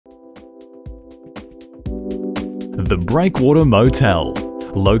The Breakwater Motel,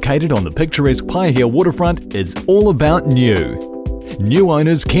 located on the picturesque Paihia waterfront, is all about new. New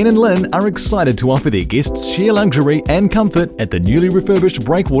owners Ken and Lyn are excited to offer their guests sheer luxury and comfort at the newly refurbished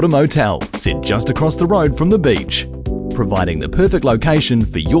Breakwater Motel, set just across the road from the beach, providing the perfect location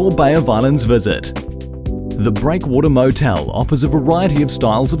for your Bay of Islands visit. The Breakwater Motel offers a variety of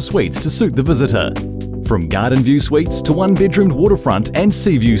styles of suites to suit the visitor, from garden view suites to one-bedroomed waterfront and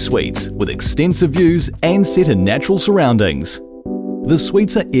Seaview Suites with extensive views and set in natural surroundings. The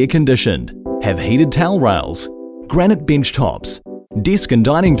suites are air-conditioned, have heated towel rails, granite bench tops, desk and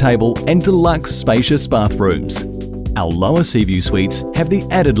dining table and deluxe spacious bathrooms. Our lower Seaview Suites have the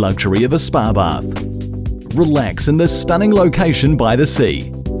added luxury of a spa bath. Relax in this stunning location by the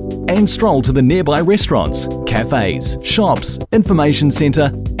sea and stroll to the nearby restaurants, cafes, shops, information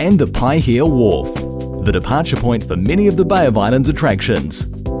centre and the Paihia wharf, the departure point for many of the Bay of Islands attractions.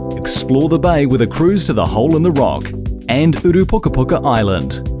 Explore the bay with a cruise to the Hole in the Rock and Urupukapuka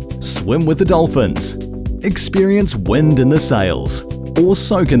Island. Swim with the Dolphins. Experience wind in the sails, or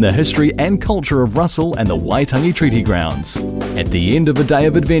soak in the history and culture of Russell and the Waitangi Treaty grounds. At the end of a day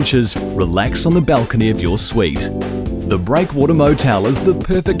of adventures, relax on the balcony of your suite. The Breakwater Motel is the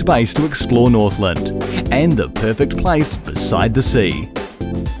perfect base to explore Northland and the perfect place beside the sea.